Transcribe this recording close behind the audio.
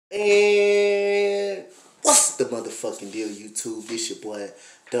And what's the motherfucking deal, YouTube? This your boy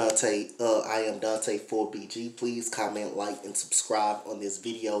Dante. I am Dante 4BG. Please comment, like, and subscribe on this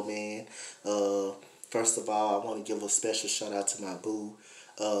video, man. Uh, First of all, I want to give a special shout out to my boo,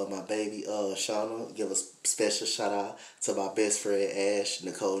 my baby, Shauna. Give a special shout out to my best friend Ash,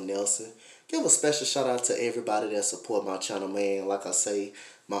 Nicole Nelson. Give a special shout out to everybody that support my channel, man. Like I say,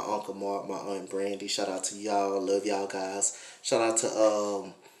 my uncle Mark, my aunt Brandy. Shout out to y'all. Love y'all guys. Shout out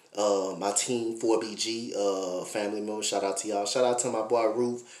to my team 4BG family members. Shout out to y'all. Shout out to my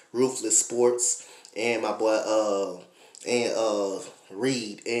boy Ruthless Sports, and my boy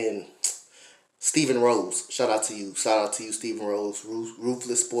Reed and Stephen Rose. Shout out to you. Shout out to you, Stephen Rose,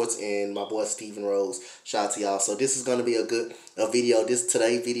 Ruthless Sports, and my boy Stephen Rose. Shout out to y'all. So this is gonna be a video.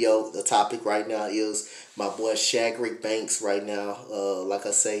 Today video, the topic right now is my boy Shadrach Banks right now. Like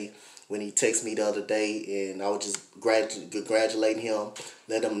I say, when he texted me the other day, and I was just congratulating him,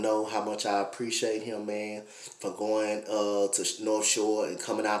 let him know how much I appreciate him, man, for going to North Shore and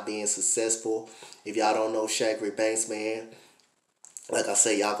coming out being successful. If y'all don't know Shadrach Banks, man, like I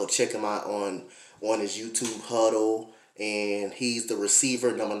say, y'all go check him out on his YouTube huddle. And he's the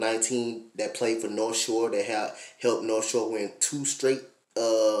receiver, number 19, that played for North Shore, that helped North Shore win 2 straight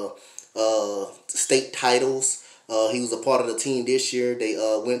state titles. He was a part of the team this year. They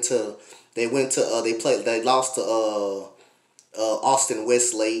lost to Austin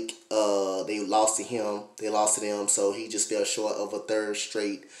Westlake. They lost to him. They lost to them, so he just fell short of a 3rd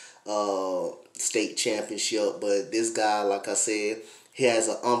straight state championship. But this guy, like I said, he has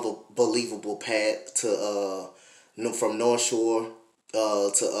an unbelievable path to from North Shore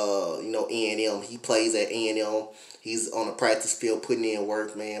to A&M. He plays at A&M. He's on the practice field putting in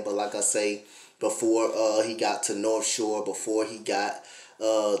work, man. But like I say, before he got to North Shore, before he got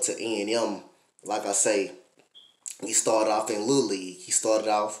to A&M, like I say, he started off in Little League. He started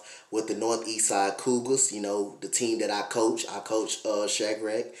off with the Northeast Side Cougars, the team that I coach. I coach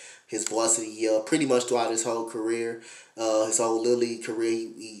Shadrach, his varsity year, pretty much throughout his whole career, his whole Little League career.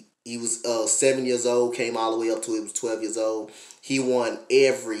 He was 7 years old, came all the way up to he was 12 years old. He won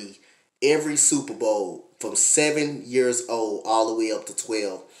every Super Bowl from 7 years old all the way up to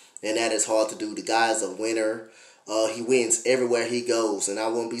 12. And that is hard to do. The guy's a winner. He wins everywhere he goes. And I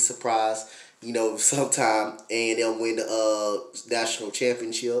wouldn't be surprised, sometime A&M win the national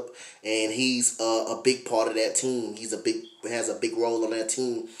championship. And he's a big part of that team. Has a big role on that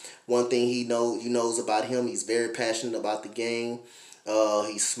team. One thing he knows about him, he's very passionate about the game.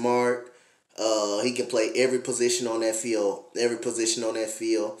 He's smart. He can play every position on that field. Every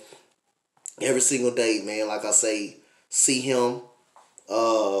single day, man. Like I say, see him.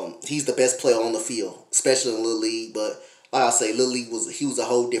 He's the best player on the field, especially in Little League. But like I say, Little League was a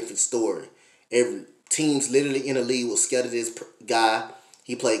whole different story. Every teams literally in the league was scared of this guy.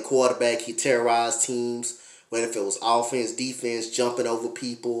 He played quarterback. He terrorized teams, whether if it was offense, defense, jumping over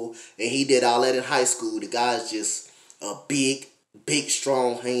people, and he did all that in high school. The guy's just a big,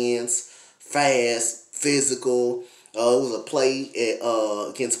 strong hands, fast, physical. It was a play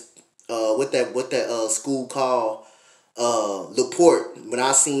against what that school called Laporte. When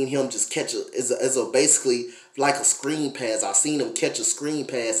I seen him just catch it's a basically like a screen pass. I seen him catch a screen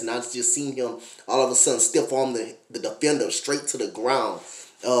pass, and I just seen him all of a sudden stiff arm the defender straight to the ground.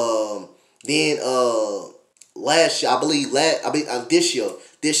 Then last year,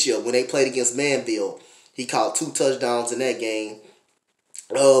 this year when they played against Manville, he caught 2 touchdowns in that game.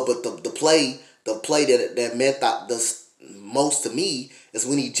 But the play that meant the most to me is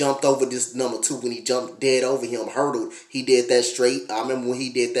when he jumped over this number 2, when he jumped dead over him, hurdled. He did that straight. I remember when he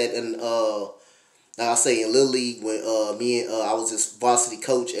did that in like I say, in Little League, when I was his varsity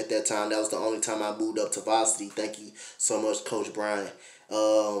coach at that time. That was the only time I moved up to varsity. Thank you so much, Coach Brian. We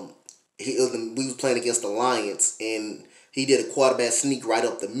was playing against the Lions, and he did a quarterback sneak right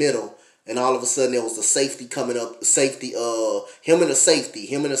up the middle. And all of a sudden, there was the safety coming up. Him and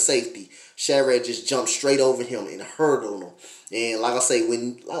the safety. Shadrach just jumped straight over him and hurdled him. And like I say,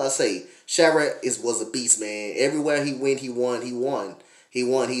 Shadrach was a beast, man. Everywhere he went, he won.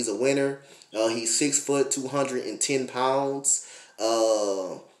 He's a winner. He's 6 foot, 210 pounds.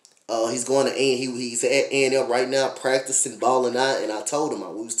 He's going to he's at A&M right now, practicing, balling out. And I told him,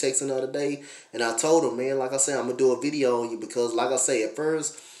 we was texting the other day, and I told him, man, like I said, I'm gonna do a video on you because, like I say, at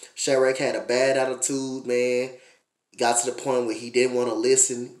first Shadrach had a bad attitude, man. Got to the point where he didn't want to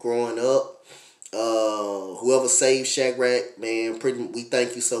listen growing up. Whoever saved Shadrach, man, we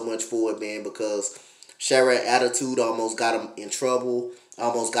thank you so much for it, man, because Shadrach's attitude almost got him in trouble,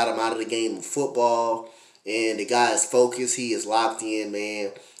 almost got him out of the game of football. And the guy is focused. He is locked in,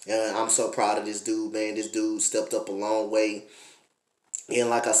 man. And I'm so proud of this dude, man. This dude stepped up a long way. And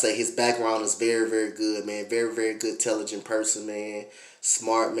like I say, his background is very, very good, man. Very, very good, intelligent person, man.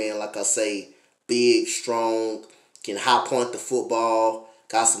 Smart, man. Like I say, big, strong, can high point the football,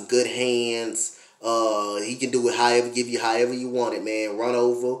 got some good hands. He can do it however, give you however you want it, man. Run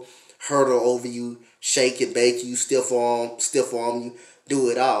over, hurdle over you, shake and bake you, stiff arm you, do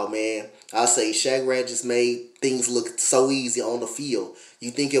it all, man. I say Shadrach just made things look so easy on the field.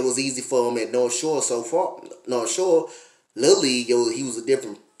 You think it was easy for him at North Shore so far? North Shore, Little League, he was a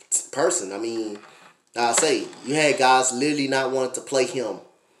different person. I mean, I say you had guys literally not wanting to play him.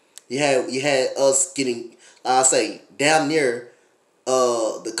 You had us getting, I say, damn near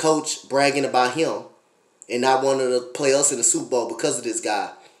the coach bragging about him and not wanting to play us in the Super Bowl because of this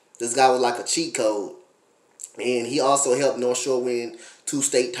guy. This guy was like a cheat code. And he also helped North Shore win 2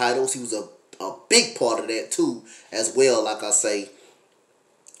 state titles. He was a big part of that too, as well, like I say.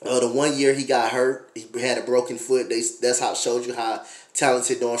 The one year he got hurt, he had a broken foot. That's how it showed you how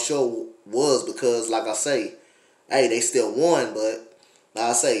talented North Shore was because, like I say, hey, they still won. But like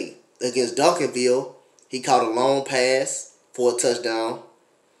I say, against Duncanville, he caught a long pass for a touchdown,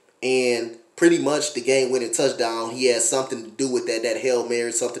 and pretty much the game-winning touchdown. He had something to do with that. That Hail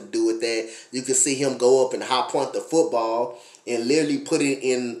Mary, something to do with that. You could see him go up and high point the football and literally put it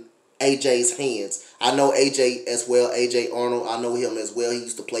in AJ's hands. I know AJ as well, AJ Arnold. I know him as well. He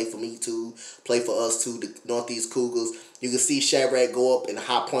used to play for me too, play for us too, the Northeast Cougars. You can see Shadrach go up and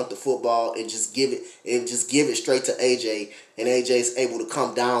high point the football and just give it straight to AJ, and AJ's able to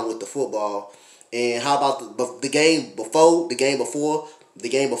come down with the football. And how about the game before? The game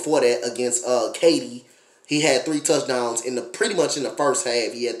before that against Katy, he had 3 touchdowns pretty much in the first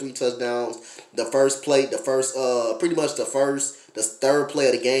half. He had 3 touchdowns. The third play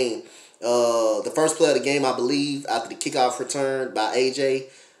of the game. The first play of the game, I believe, after the kickoff return by AJ,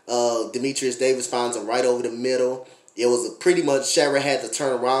 Demetrius Davis finds him right over the middle. It was pretty much Shadrach had to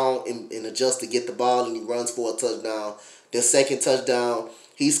turn around and adjust to get the ball, and he runs for a touchdown. The second touchdown,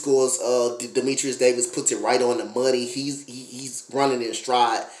 he scores. Demetrius Davis puts it right on the money. He's running in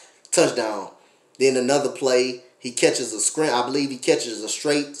stride, touchdown. Then another play, he catches a screen. I believe he catches a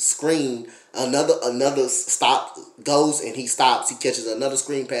straight screen. Another stop goes and he stops. He catches another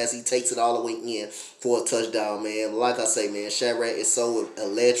screen pass. He takes it all the way in for a touchdown, man. Like I say, man, Shadrach is so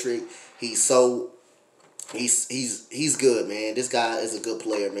electric. He's good, man. This guy is a good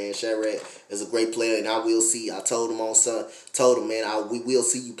player, man. Shadrach is a great player, and I will see. I told him, man, we will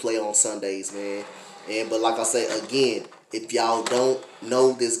see you play on Sundays, man. But like I say again, if y'all don't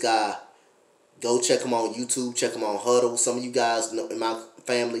know this guy, go check him on YouTube. Check him on Huddle. Some of you guys know, in my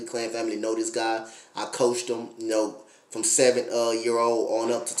clan family, know this guy. I coached him, from 7-year-old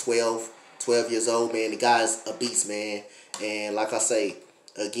on up to 12 years old, man. The guy's a beast, man. And like I say,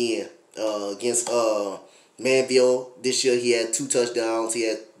 again, against Manville this year, he had 2 touchdowns. He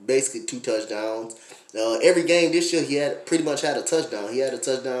had basically 2 touchdowns. Every game this year, he had pretty much had a touchdown. He had a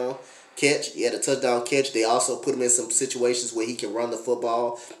touchdown catch. He had a touchdown catch. They also put him in some situations where he can run the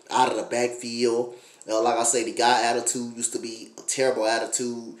football out of the backfield. Like I say, the guy attitude used to be a terrible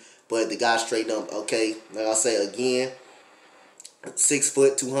attitude, but the guy straightened up. Okay, like I say again, 6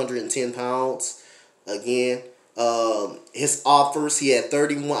 foot, 210 pounds. Again, his offers, he had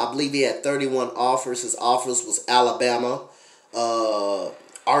 31. I believe he had 31 offers. His offers was Alabama,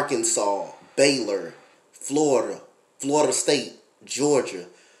 Arkansas, Baylor, Florida State, Georgia,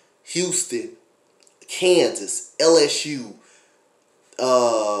 Houston, Kansas, LSU,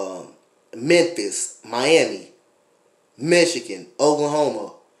 Memphis, Miami, Michigan,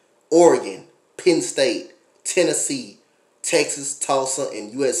 Oklahoma, Oregon, Penn State, Tennessee, Texas, Tulsa,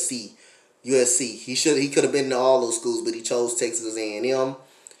 and USC. He could have been to all those schools, but he chose Texas A&M.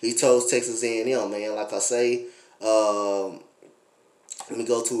 Man. Like I say, I'm gonna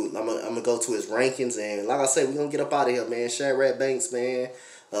go to his rankings, and like I say, we're gonna get up out of here, man. Shadrach Banks, man.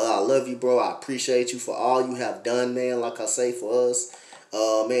 I love you, bro. I appreciate you for all you have done, man. Like I say, for us,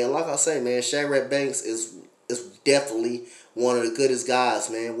 man. Like I say, man, Shadrach Banks is definitely one of the goodest guys,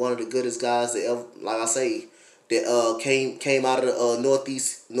 man. One of the goodest guys that ever, like I say, that came out of the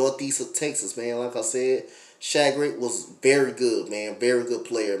northeast of Texas, man. Like I said, Shadrach was very good, man. Very good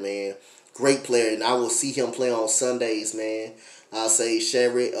player, man. Great player, and I will see him play on Sundays, man. I say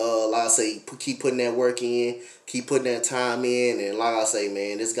Shadrach, like I say, keep putting that work in, keep putting that time in, and like I say,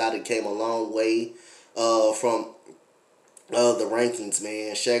 man, this guy that came a long way from the rankings,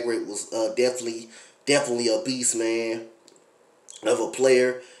 man. Shadrach was definitely a beast, man, of a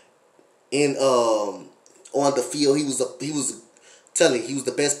player. In on the field, he was the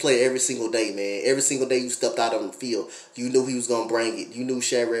best player every single day, man. Every single day you stepped out on the field, you knew he was gonna bring it. You knew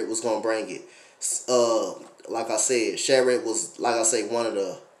Shadrach was gonna bring it. like I said, Shadrach was, like I say,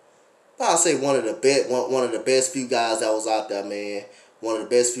 I'll say one of the best few guys that was out there, man. One of the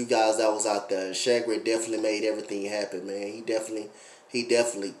best few guys that was out there. And Shadrach definitely made everything happen, man. He definitely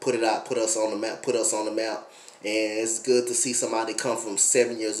put us on the map, And it's good to see somebody come from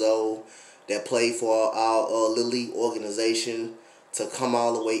 7 years old that played for our Little League organization to come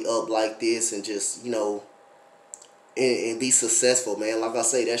all the way up like this and just, and be successful, man. Like I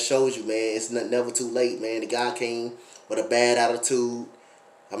say, that shows you, man, it's never too late, man. The guy came with a bad attitude.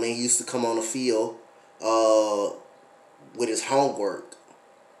 I mean, he used to come on the field with his homework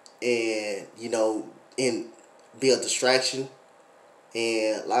and, and be a distraction.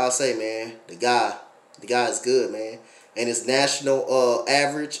 And like I say, man, the guy is good, man. And his national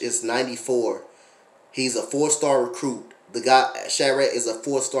average is 94. He's a 4-star recruit. The guy, Shadrach, is a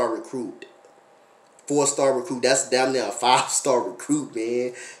 4-star recruit. 4-star recruit. That's damn near a 5-star recruit,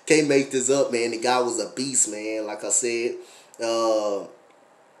 man. Can't make this up, man. The guy was a beast, man. Like I said,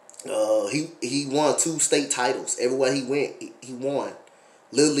 he won 2 state titles. Everywhere he went, he won.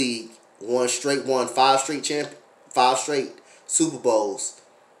 Little League won 5 straight Super Bowls.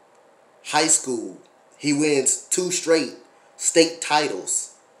 High school, he wins 2 straight state titles.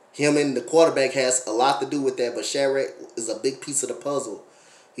 Him and the quarterback has a lot to do with that, but Shadrach is a big piece of the puzzle.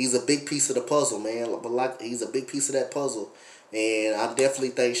 He's a big piece of the puzzle, man. But he's a big piece of that puzzle, and I definitely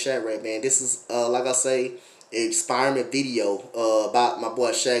thank Shadrach, man. This is like I say, an inspiring video about my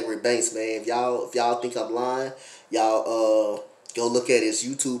boy Shadrach Banks, man. If y'all think I'm lying, y'all go look at his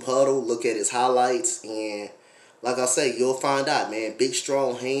YouTube huddle, look at his highlights, and like I say, you'll find out, man. Big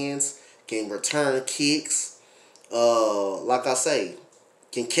strong hands, can return kicks. Like I say,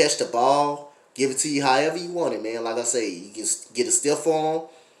 can catch the ball, give it to you however you want it, man. Like I say, you can get a stiff arm,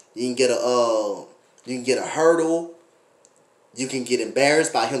 you can get a hurdle, you can get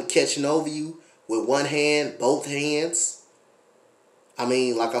embarrassed by him catching over you with one hand, both hands. I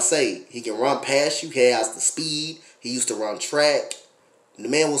mean, like I say, he can run past you. He has the speed. He used to run track. The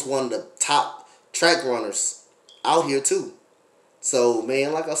man was one of the top track runners out here too. So,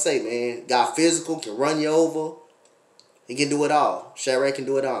 man, like I say, man, got physical, can run you over. He can do it all. Shadrach can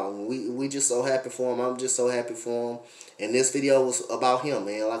do it all. We just so happy for him. I'm just so happy for him. And this video was about him,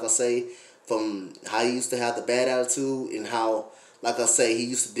 man. Like I say, from how he used to have the bad attitude and how, like I say,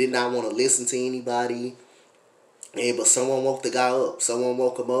 he did not want to listen to anybody. But someone woke the guy up. Someone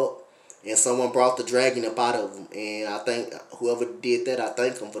woke him up. And someone brought the dragon up out of him. And I think whoever did that, I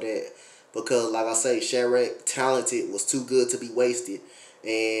thank him for that. Because, like I say, Shadrach, talented, was too good to be wasted.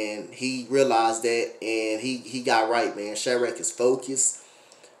 And he realized that, and he got right, man. Shadrach is focused.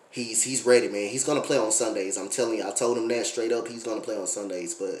 He's ready, man. He's going to play on Sundays. I'm telling you. I told him that straight up. He's going to play on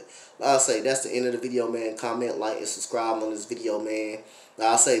Sundays. But, like I say, that's the end of the video, man. Comment, like, and subscribe on this video, man. Like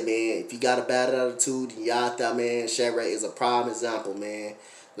I say, man, if you got a bad attitude, you out there, man, Shadrach is a prime example, man.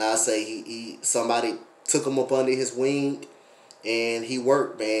 Like I say, somebody took him up under his wing. And he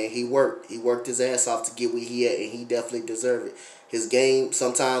worked, man. He worked his ass off to get where he at, and he definitely deserved it. His game,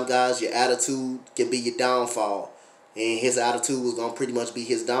 sometimes, guys, your attitude can be your downfall. And his attitude was going to pretty much be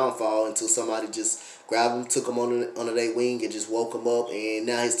his downfall until somebody just grabbed him, took him under their wing, and just woke him up. And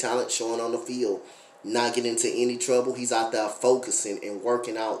now his talent showing on the field. Not getting into any trouble. He's out there focusing and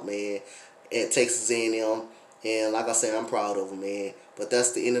working out, man, at Texas A&M. And like I said, I'm proud of him, man. But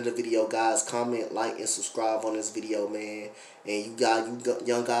that's the end of the video, guys. Comment, like, and subscribe on this video, man. And you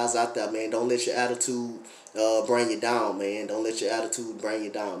young guys out there, man, don't let your attitude bring you down, man. Don't let your attitude bring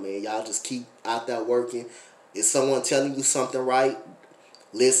you down, man. Y'all just keep out there working. If someone telling you something right,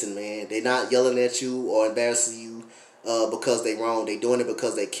 listen, man. They're not yelling at you or embarrassing you because they wrong. They doing it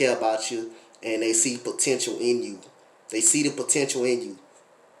because they care about you and they see potential in you. They see the potential in you.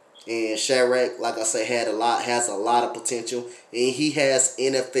 And Shadrach, like I say, has a lot of potential, and he has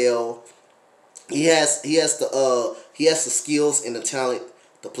NFL. He has the skills and the talent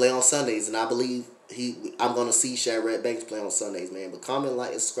to play on Sundays, and I believe I'm gonna see Shadrach Banks play on Sundays, man. But comment,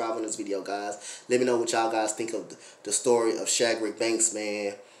 like, and subscribe on this video, guys. Let me know what y'all guys think of the story of Shadrach Banks,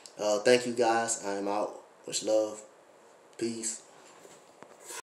 man. Thank you, guys. I am out. Much love. Peace.